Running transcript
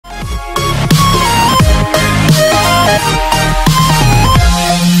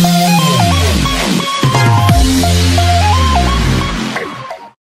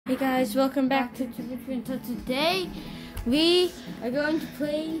welcome back to Between. So today we are going to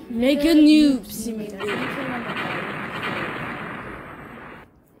play Make a Noob Simulator.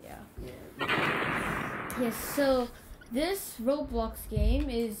 Yes, so this Roblox game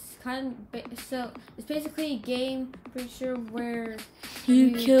is it's basically a game, pretty sure, where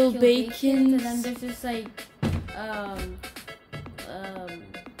you kill bacon, and then there's this like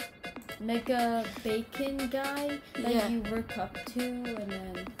mega bacon guy that you work up to, and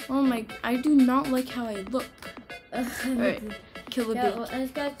then oh my, I do not like how I look. Alright, kill the bacon. Well,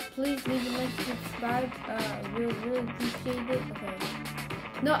 and guys, please leave a like, subscribe. We'll really appreciate it. Okay.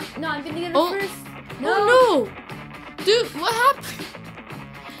 No, I'm gonna get it first. No. Oh no! Dude, what happened?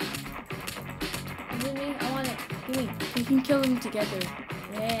 Give me, I want it. Give me. We can kill them together.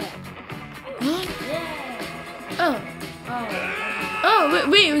 Yeah. What? Yeah. Oh,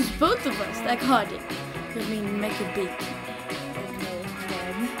 wait, it was both of us that caught it. I mean, make a bacon.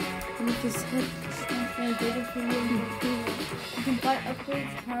 Look his head. You can buy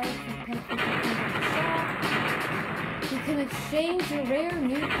upgrades, powers, and pets with the shop. You can exchange your rare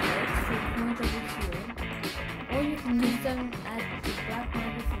new pets for coins over here. Or you can use them at the black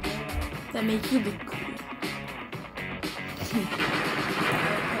market for rare. That make you look cool.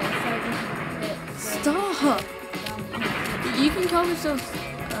 Stop! You can call yourself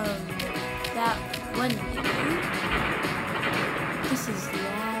that one. This is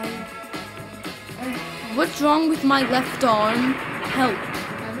loud. What's wrong with my left arm? Help!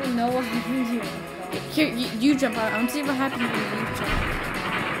 I don't know what happened to you. Here, you jump out. I want to see what happens when you jump.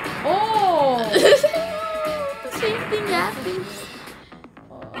 Oh! The same thing happens.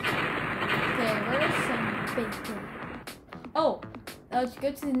 Okay, where's some bacon? Oh, let's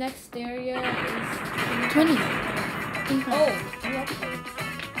go to the next area. Is 20. Oh, new upgrades.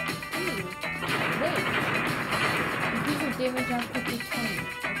 Ooh, wait. Increase your damage output to 20.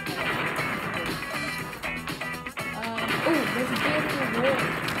 Okay. Oh, there's a daily reward.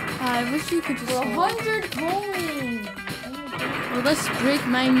 I wish you could just. For 100 coins. Well, let's break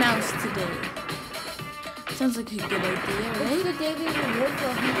my mouse today. Sounds like a good idea, right? What's the daily reward for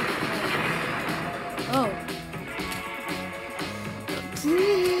 100 coins? Oh.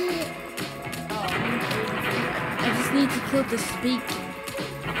 I just need to kill this bacon.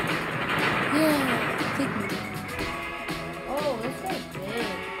 Yeah, take me. Oh, that's so big.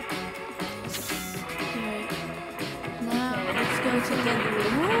 Alright. Now, let's go to get the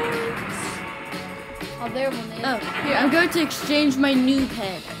rewards. Oh, there one is. Oh, here, I'm going to exchange my noob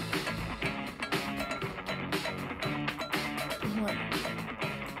head. What?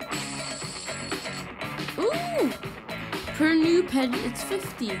 Ooh! Per noob head, it's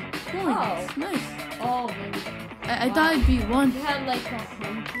 50 coins. Oh. Nice. Oh, baby. I thought it'd be one. You had like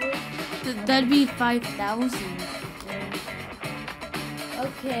 100. That'd be 5,000.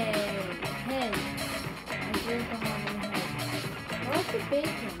 Okay, head. I do behind my head. Where's the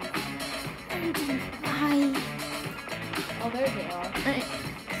bacon? Hi. Oh, there they are. Alright,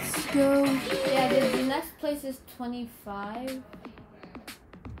 let's go. Yeah, the next place is 25.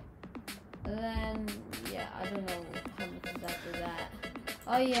 And then, yeah, I don't know how much is after that.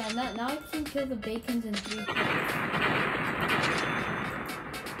 Oh yeah, now I can kill the bacons in 3 points.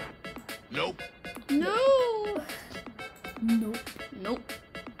 Nope. No. Nope. Nope.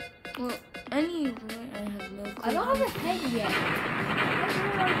 Well, anyway, I have no clue. I don't have a head yet. I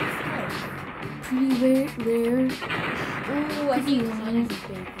don't know this head. Pretty rare. Ooh, I see the bacon too.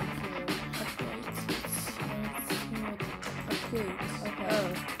 Upgrades. Okay. Oh.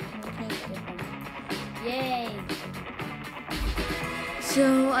 Yay. So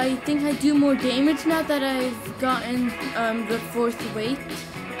I think I do more damage now that I've gotten the 4th weight.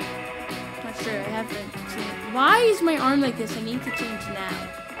 Not sure, I haven't changed. Why is my arm like this? I need to change now.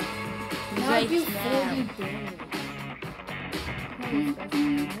 Now Right I do now. 40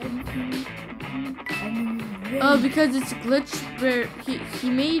 damage. Oh, because it's glitched where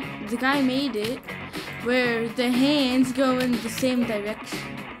the guy made it where the hands go in the same direction.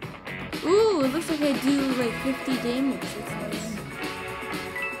 Ooh, it looks like I do like 50 damage. That's nice.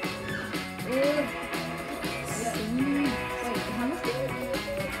 Wait, how much damage?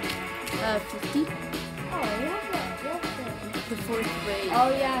 50. Oh, you have that. The 4th weight. Oh,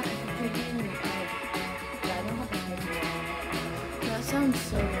 yeah. I don't have a head yet. That sounds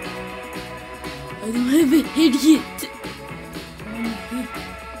so wrong. I don't have a head yet.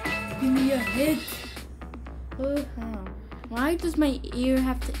 Give me a head. Why does my ear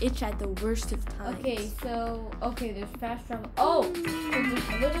have to itch at the worst of times? Okay, there's fast travel. Oh, so there's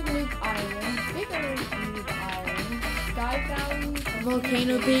Little Noob Island, Bigger Noob Island, Sky Valley,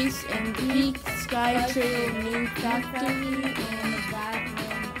 Volcano Base, and Peak, Sky Trail, New Factory, Factory, and the back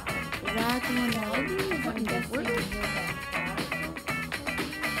one that the one that I did? I'm guessing What? you hear that.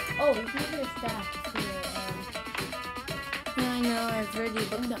 Oh, you can hear stats here. Yeah, I know. I've already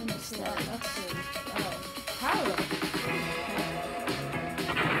looked up the Stats. stats. Okay. Oh. Power up.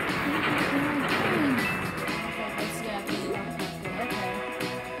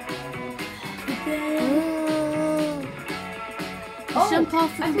 Jump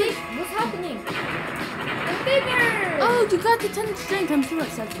off the I'm cliff. big. What's happening? I'm bigger. Oh, you got the 10 strength. I'm still at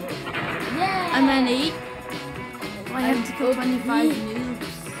 7. Yeah. I'm at 8. Oh, I have to kill 25 noobs.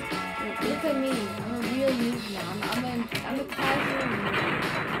 Look at me. I'm a real noob now. I'm a casual noob.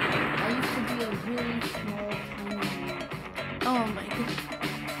 I used to be a really small, tiny noob. Oh my god.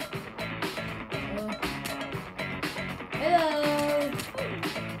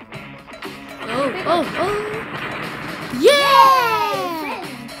 Hello. Oh. Yeah!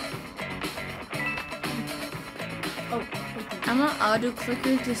 Oh. I'm an auto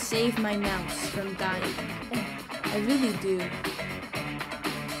clicker to save my mouse from dying. I really do.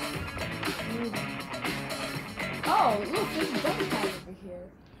 Oh, look, there's a double pad over here.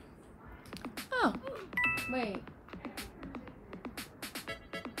 Oh, Wait.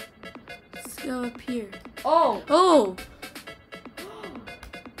 let's go up here. Oh. Oh,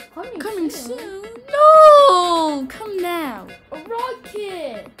 Coming soon. No, come now. A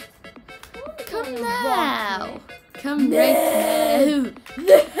rocket. Come a now. rocket. Come right now.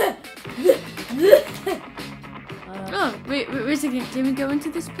 Oh, wait, a second. Can we go into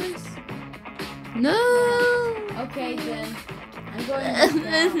this place? No. Okay, then. I'm going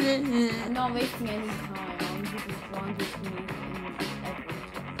down. I'm not wasting any time. I'm just the strongest noob ever.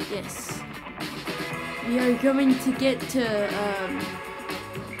 Yes. We are going to get to,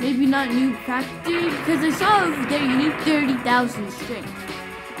 maybe not Noob Factory, because I saw over there you need 30,000 strength.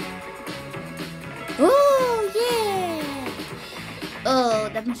 Oh, yeah! Oh,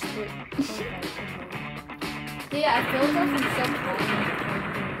 that must hurt. Yeah, I feel like I'm so tired.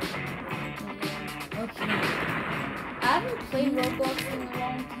 Okay. I haven't played Roblox in a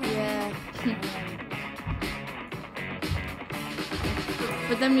long time. Yeah.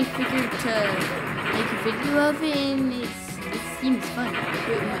 But then we figured to make a video of it, and it seems fun.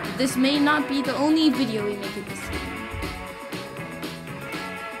 This may not be the only video we make of this game.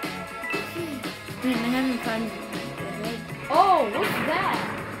 Man, I haven't found it. Oh, what's that?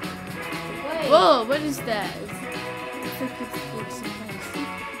 Wait. Whoa, what is that? It's like it's some kind of secret.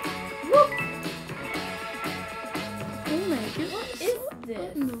 Whoop. Oh my goodness. What is What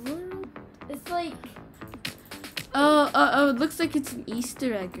this? in the world? It's like, Oh, it looks like it's an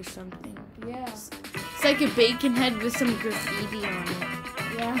Easter egg or something. yeah. It's like a bacon head with some graffiti on it.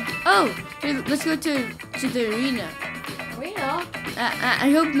 Yeah. Oh, here, let's go to the arena. Arena?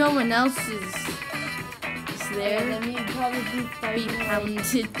 I hope no one else is there. Let me probably be Be fighting pounded.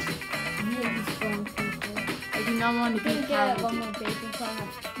 really strong people. I do not want to I'm be gonna get one pounded. more bacon so I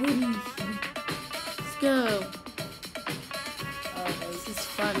have footies. Let's go. Oh, This is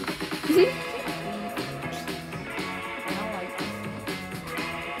fun. I don't like this.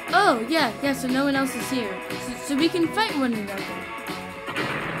 Oh, yeah, so no one else is here. So we can fight one another.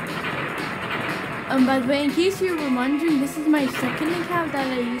 By the way, in case you were wondering, this is my second account that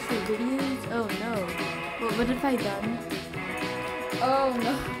I use for videos. Oh no. What have I done? Oh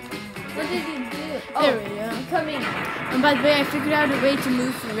no. What did you do? Oh, There we go. I'm coming. And by the way, I figured out a way to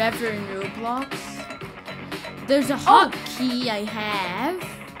move forever in Roblox. There's a hotkey I have.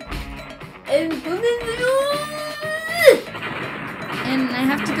 And I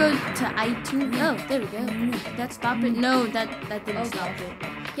have to go to iTunes. Oh, there we go. Did that stop it? No, that didn't stop it.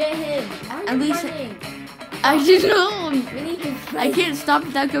 Get him. At least running? I don't know. We need to I fight. can't stop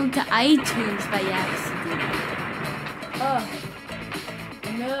without going to iTunes by accident. Oh.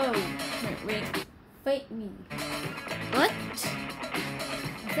 No. Wait. Fight me. What?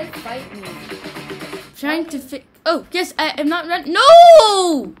 I said fight me. Trying to fit. Oh, yes, I'm not running.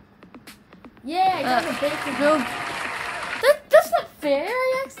 No! Yeah, I got a bacon. No. That's not fair.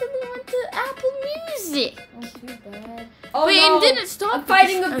 I accidentally went to Apple Music. Oh, too bad. Oh, Wait, no. and didn't stop. I'm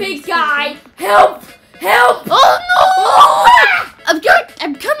fighting a Oh, big it's guy. okay. Help! Help! Oh no!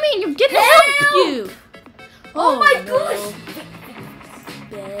 I'm coming. I'm gonna help you. Oh my no. gosh!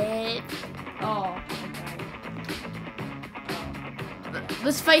 Bad. Oh.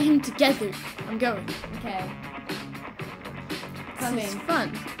 Let's fight him together. I'm going. Okay. This is Coming.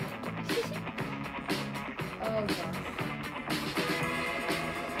 fun. Oh gosh.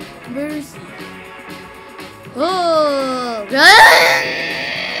 Where is he? Oh!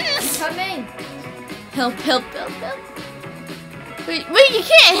 Coming. Help! Wait! You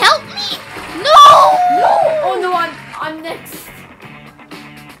can't help me! No! No! Oh no, I'm next.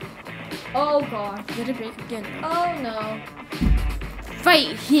 Oh gosh. Did it break again? Oh no.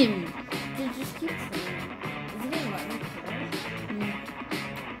 Fight him! Dude, just keep saying it. Is it gonna let me kill him?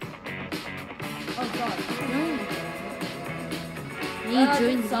 Oh god. No. I You did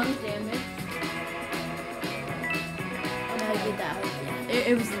joined some damage. I did that.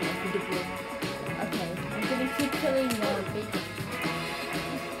 It was inevitable. Okay, I'm gonna keep killing bacon.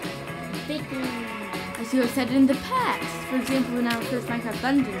 Bacon. As you have said in the past, for example, in our first Minecraft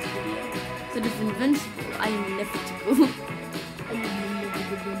Dungeons video, instead of invincible, I am inevitable.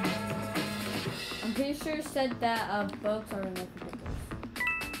 I'm pretty sure it said that bugs are inevitable.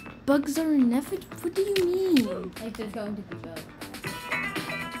 Bugs are inevitable? What do you mean? Like there's going to be bugs.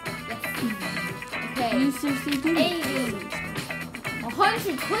 Yes. Okay. You seriously do? 80.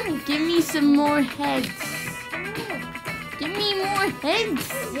 120. Give me some more heads. Give me more heads.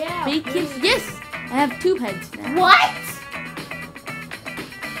 Yeah. Bacon. Please. Yes, I have 2 heads now. What?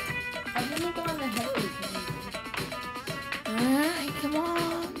 I'm gonna go on the head. Alright, come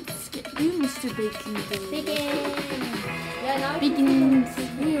on. Let's get you, Mr. Bacon. Bacon. Yeah, now Bacon.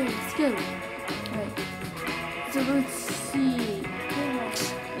 Here, let's go. Alright. So let's see.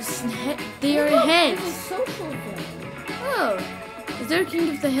 They are heads. It's a social thing. Oh, is there a King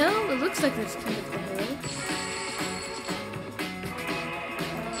of the Hill? It looks like there's King of the Hill.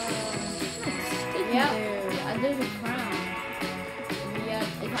 Yeah, there's a crown. Yeah,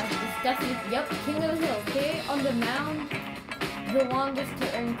 it's definitely, yep, King of the Hill. Stay on the mound the longest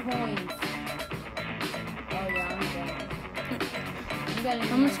to earn coins. Oh yeah, I'm dead.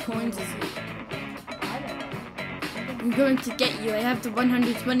 How much coins is it? I don't know. I'm going to get you. I have the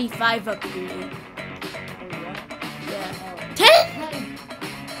 125 upgrade. Oh, what? Yeah. Oh. 10!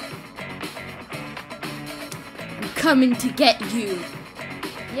 10. I'm coming to get you.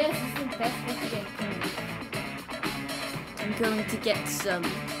 Yes, it's the best way to get coins. I'm going to get some.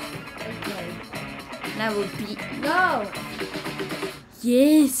 Okay. And I will beat you. No!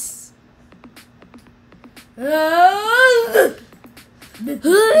 Yes. No!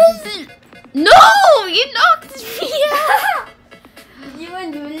 You knocked me out! You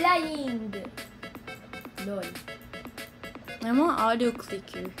are lying! Lol. I want auto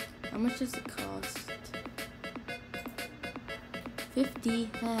clicker. How much does it cost? 50.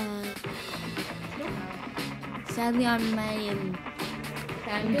 Sadly, on my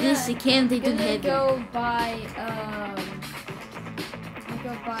this account they don't have it. Go buy the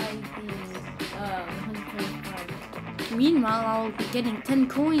 125. Meanwhile, I'll be getting 10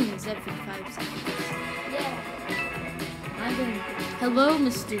 coins every 5 seconds. Yeah. I'm gonna Hello,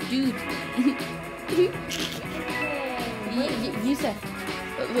 Mr. Dude. You said.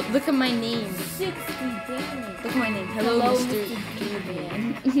 Look at my name. 60 damage. Look at my name. Hello, Mr.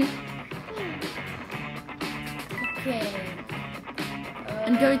 Dude. Okay.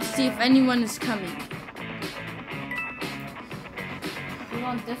 I'm going to see if anyone is coming. You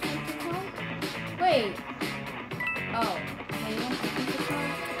want this one to come? Wait. Oh. Okay, you want this one to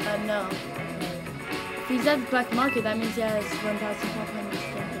come? No. Okay. If he's at the black market, that means he has 1,500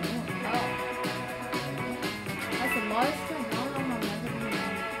 something more. Oh. That's a large one.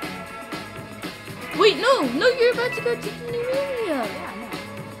 Wait, no, you're about to go to the new area. Yeah, I know.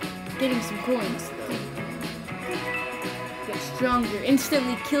 Getting some coins, though. Get stronger,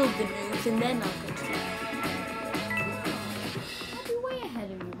 instantly kill the noobs, and then I'll go to the I'll be way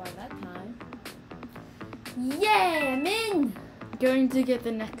ahead of you by that time. Yeah, I'm in. Going to get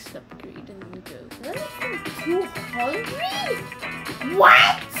the next upgrade and then go. Let me from 200?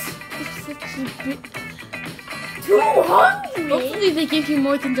 What? It's such a bit. 200? Hopefully they give you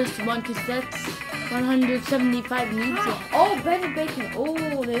more than just one, because that's 175 needs it. Oh, better bacon.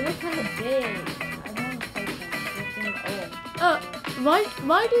 Oh, they look kind of big. I don't want to fight them. Oh.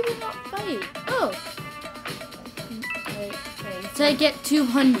 Why do they not fight? Oh. Wait. So I get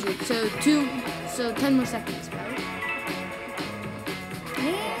 200, so 10 more seconds, right?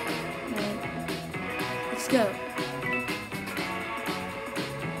 Yeah. Right. Let's go.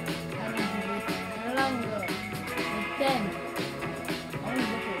 Longer. 10.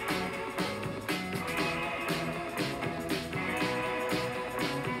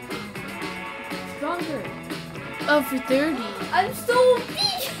 Stronger. Oh, for 30. I'm so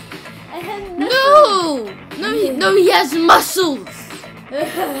weak. I have nothing. No, he has muscles.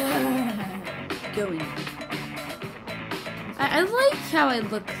 Going. I like how I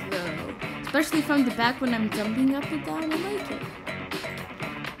look though, especially from the back when I'm jumping up and down. I like it.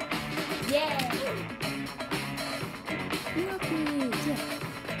 Yeah. Yeah.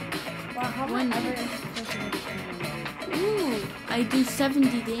 Wow, how One much minute. ever? Ooh, I do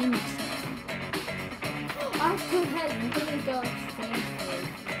 70 damage. I have 2 heads. I'm gonna go exchange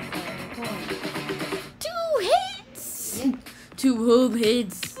for coins. 2 hits. Yeah. 2 whole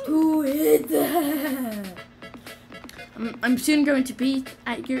hits. 2 hits. I'm soon going to be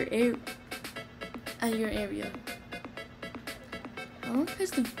at your area. How long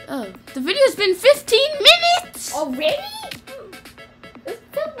has the video's been 15 minutes Already? It's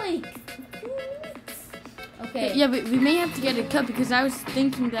been like 2 minutes. Okay. Yeah, but we may have to get a cut because I was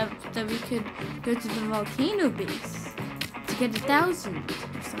thinking that we could go to the volcano base to get 1,000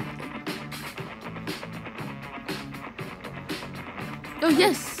 or something. Oh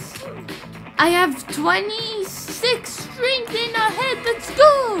yes, I have 26 strength in a head. Let's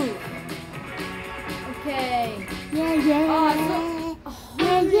go. Okay. Yeah.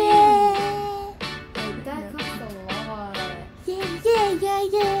 Oh, yeah. That costs a lot. Yeah.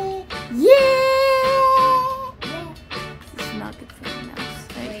 This is not good for the mouse.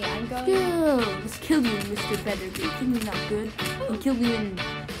 Wait, I'm going. Go. Let's kill you, Mr. Better. Do you think you're not good? I can kill you in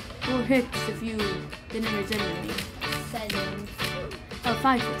 4 hits if you didn't regenerate. Settings. Oh,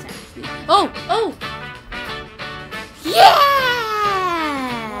 5 hits actually. Oh! Yeah!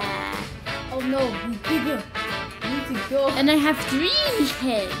 Oh no, he's bigger. We need to go. And I have 3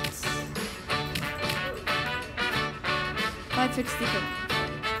 hits. 560.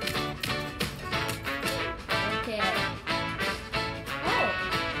 Okay. Oh,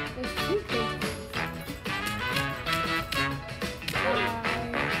 there's 2 things. 5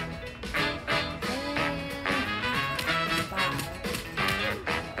 and 5.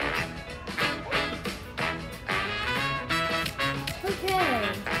 Okay.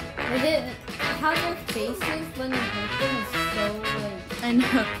 But then, how their faces when they hurt them is so like. I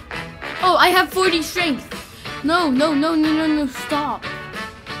know. Oh, I have 40 strength. No, stop.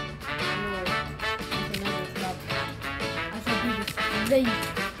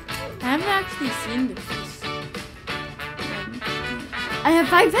 I haven't actually seen the face. I have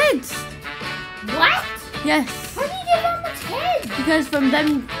 5 heads. What? Yes. How do you get that much head? Because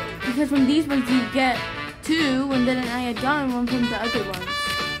from these ones you get 2, and then I had gotten 1 from the other ones.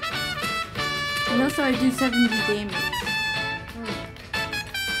 And also I do 70 damage.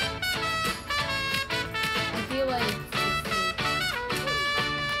 I feel like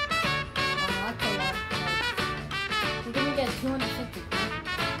that's a lot. You're gonna get 250.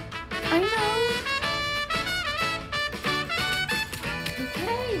 I know.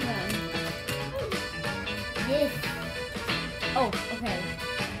 Okay then. Yes. Oh, okay.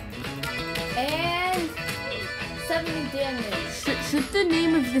 And 70 damage. Should the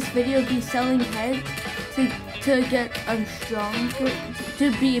name of this video be selling heads to get stronger,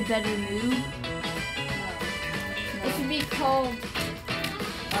 to be a better noob? It should be called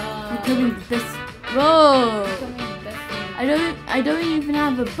Becoming the best. Whoa! Becoming the best noob. I don't even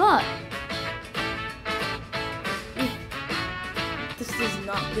have a butt. This is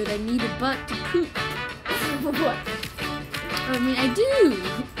not good. I need a butt to poop. What? I mean, I do.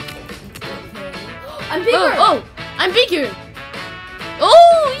 Okay. I'm bigger! Oh, I'm bigger.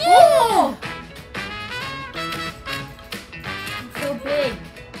 Oh, yeah! Oh! I'm so big.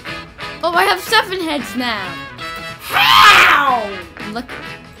 Oh, I have 7 heads now. How? Look,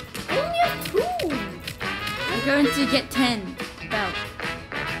 I only have 2. I'm going to get 10. About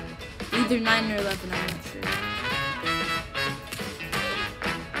either 9 or 11. I'm not sure.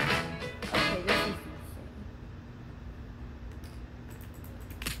 Okay, this is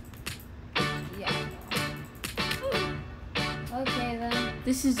yeah. Okay then.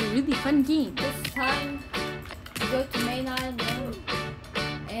 This is a really fun game. This time we go to main island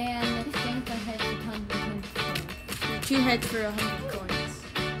and exchange my head for 100 coins. 2 heads for 100 coins.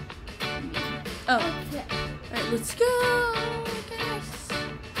 Oh, Okay. alright, let's go, guys.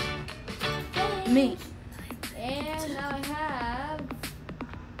 Me. And now I have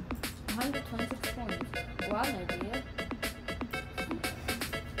 126 coins. Wow, an idea.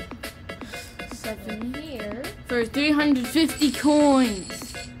 7 Here. for 350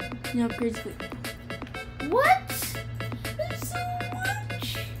 coins. No upgrades, but What? That's so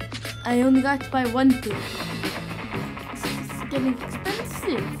much. I only got to buy 1 thing. This is getting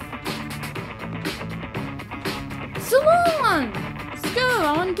expensive. So long! Let's go,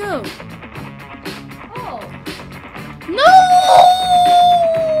 I wanna go. Oh. No!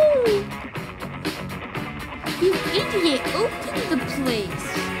 You idiot, open the place.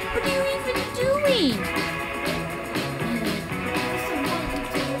 What are you even doing?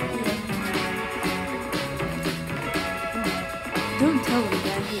 Don't tell him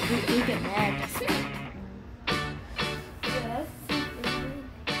that, he'll get mad.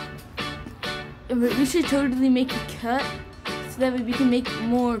 We should totally make a cut so that way we can make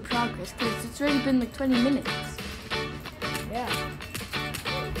more progress because it's already been like 20 minutes. Yeah.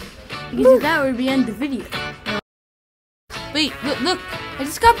 Because if that would be end the video. Wait, look, I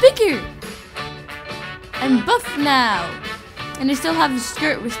just got bigger. I'm buff now. And I still have a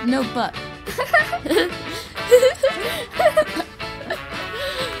skirt with no butt.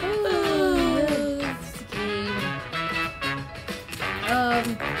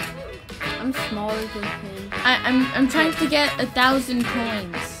 I'm smaller than him. I'm trying to get 1,000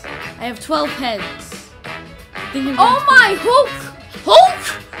 coins. I have 12 heads. Oh my Hulk! Hulk!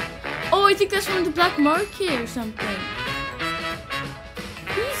 Oh, I think that's from the black market or something.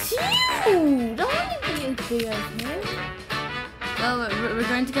 He's huge! I want to be as big as him. Well, we're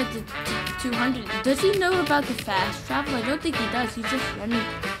going to get to 200. Does he know about the fast travel? I don't think he does. He's just running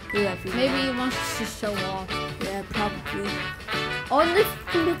through everything. Maybe he wants to show off. Yeah, probably. Oh, let's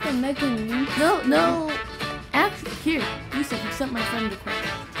do the Mega Noob. No. Actually, here. Yusuf, accept my friend request.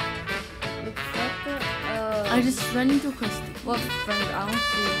 I just friend requested. What friend? I don't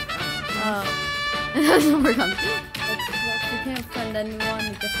see it. It doesn't work on You can't friend anyone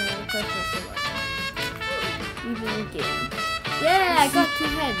with different requests. Even in the game. Yeah, I got 2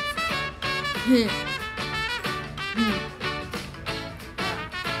 heads.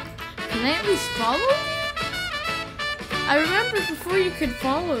 Can I at least follow you? I remember before you could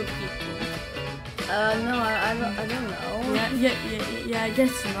follow people. No, I don't know. Yeah, I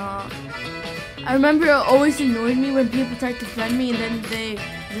guess not. I remember it always annoyed me when people tried to friend me and then they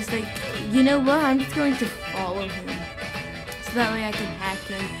just like, you know what, I'm just going to follow him. So that way I can hack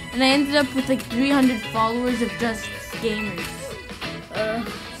him. And I ended up with like 300 followers of just gamers.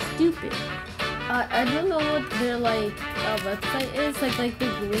 Stupid. I don't know what their like website is. Like the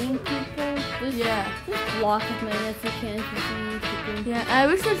green people. Yeah. Just block as many as you can. Yeah, I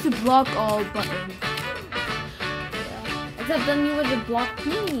wish there's a block all button. Yeah. Except then you would have blocked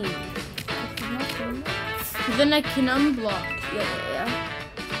me. But then I can unblock. Yeah.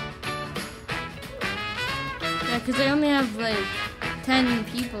 Yeah, because I only have like 10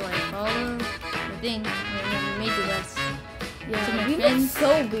 people I follow. I think. Or maybe less. Yeah, you look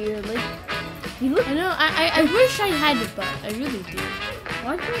so weird. Like, you look. I know. I wish I had a butt. I really do.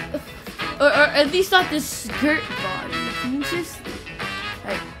 Why do you? Or at least not this skirt body. Seriously.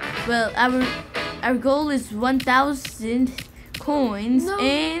 Like, well, our goal is 1,000 coins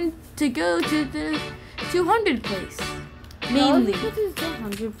and to go to the 200 place. Mainly. No, this is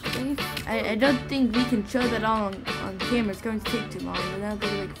 200 place. I don't think we can show that all on camera. It's going to take too long. But that'll be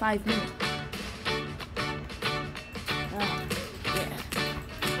like 5 minutes.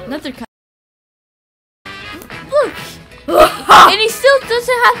 Another cut. Look! And he still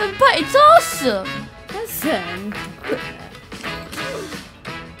doesn't have a butt. It's awesome! Listen.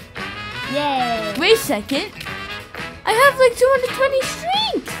 Yay! Wait a second. I have like 220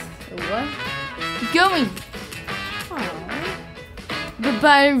 strength! What? Going. But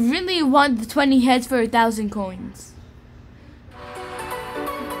I really want the 20 heads for 1,000 coins.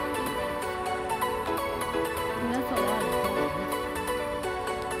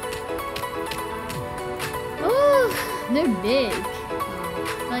 They're big.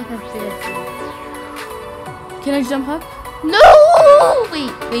 Like a big. Can I jump up? No!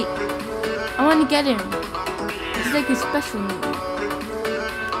 Wait. I want to get him. It's like a special move.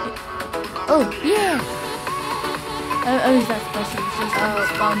 Oh, yeah. Oh, is that special? It's just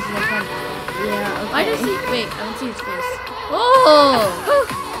spawns in the front. Yeah, okay. Why does he... Wait, I don't see his face. Oh!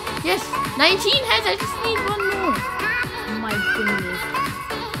 Yes, 19 heads. I just need one more. Oh my goodness.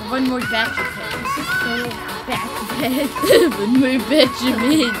 One more batch of heads. One more batch of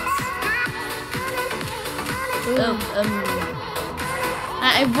heads.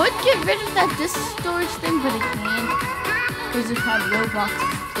 I would get rid of that disk storage thing, but I can't. Because it had Roblox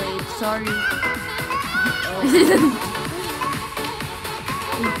played. Sorry.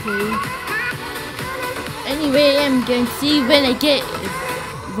 Okay. Anyway, I'm going to see when I get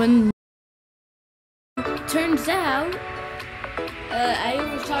one. Turns out, I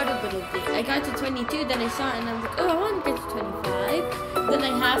overshot a little bit. I got to 22, then I saw it and I was like, oh, I want to get to 25. Then I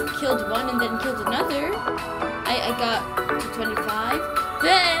half killed one and then killed another. I got to 25.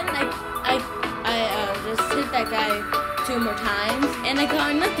 Then I just hit that guy 2 more times and I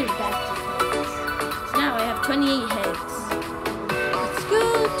got another batch of heads. So now I have 28 heads. Let's go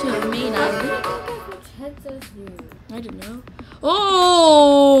to the main island. I don't know.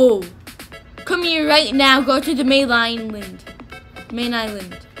 Oh! Come here right now. Go to the main island. Main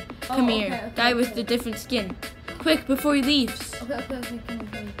island. Come here. Okay. Guy with the different skin. Quick, before he leaves. Okay.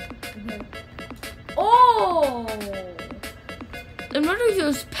 Come here. Oh! And what are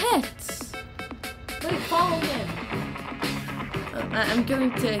those pets? Wait, follow him. I'm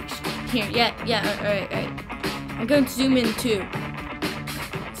going to... Here, yeah, alright. I'm going to zoom in too.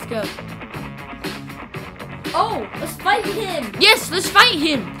 Let's go. Oh, let's fight him. Yes, let's fight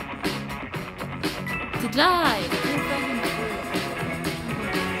him. To die.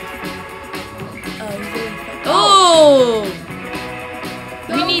 Oh!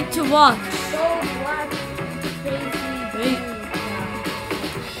 We need to watch. Go black, crazy. Wait.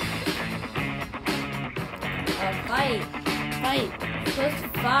 Fight. Fight. Let's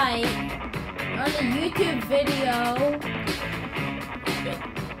fight on a YouTube video.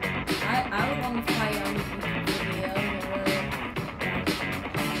 I would want to fight on a YouTube video.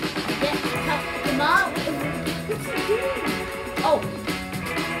 Yeah, come on. What's he doing? Oh.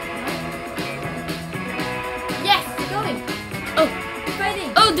 Yes, they're going. Oh.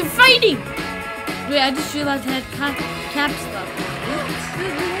 Fighting. Oh, they're fighting. Wait, I just realized I had caps lock. The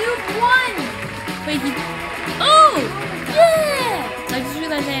noob won. Wait, he... Oh! Yeah! I just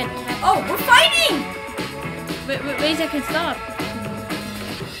realized I had caps. Oh, we're fighting. Wait a second, stop.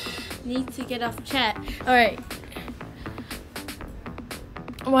 Need to get off chat. Alright.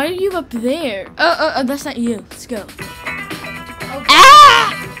 Why are you up there? Oh, that's not you. Let's go. Okay.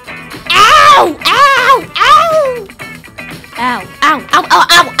 Ah! Ow! Ow! Ow! Ow! Ow! Ow! Ow!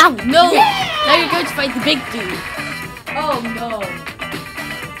 Ow! Ow! No! Yeah! Now you're going to fight the big dude. Oh no.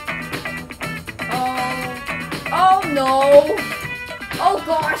 Oh no. Oh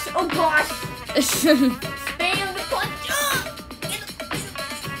gosh. Oh gosh. Spam the punch.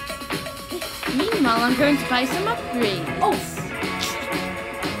 Meanwhile, I'm going to buy some upgrades. Oh.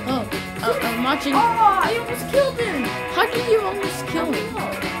 I'm watching. Oh, I almost killed him. How did you almost kill me?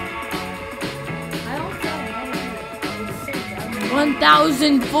 I almost got him.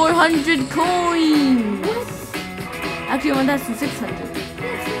 1,400 coins. What? Actually, 1,600.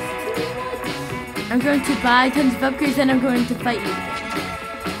 This is too much. I'm going to buy tons of upgrades and I'm going to fight you.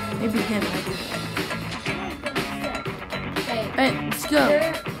 Maybe him. Okay. Alright, let's go.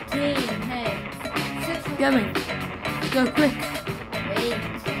 13 heads. Coming. Go quick. Wait.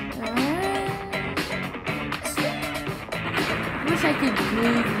 Wish I could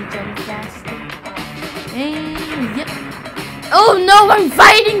move and jump faster. And yep. Oh no, I'm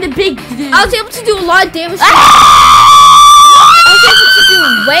fighting the big dude. I was able to do a lot of damage. Ah!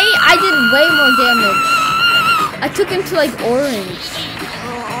 I did way more damage. I took him to like orange.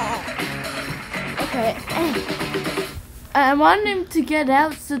 Okay. I want him to get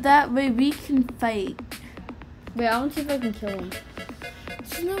out so that way we can fight. Wait, I want to see if I can kill him.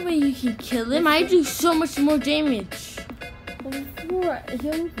 There's no way you can kill him. I do so much more damage. Before he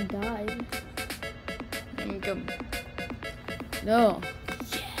almost died. No.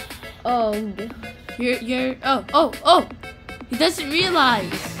 Oh. No. You're. Oh. He doesn't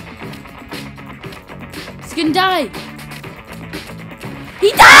realize. He's gonna die.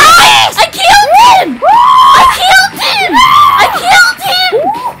 He died! I killed him! I killed him! I killed him!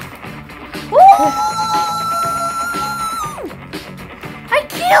 I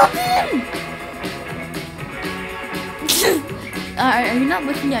killed him! Are you not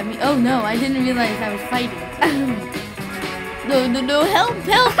looking at me? Oh no, I didn't realize I was fighting. No, help!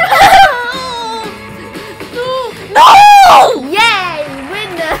 No! Yay!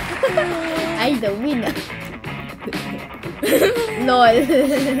 Winner! I'm the winner. Lol.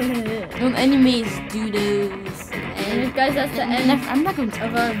 Don't enemies, doodles. And guys, that's the end I'm not going to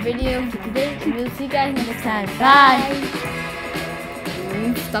of our video for today. And we'll see you guys next time. Bye.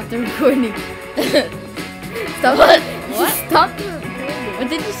 Stop the recording. Stop What? Stop the recording. What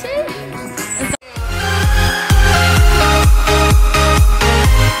did you say?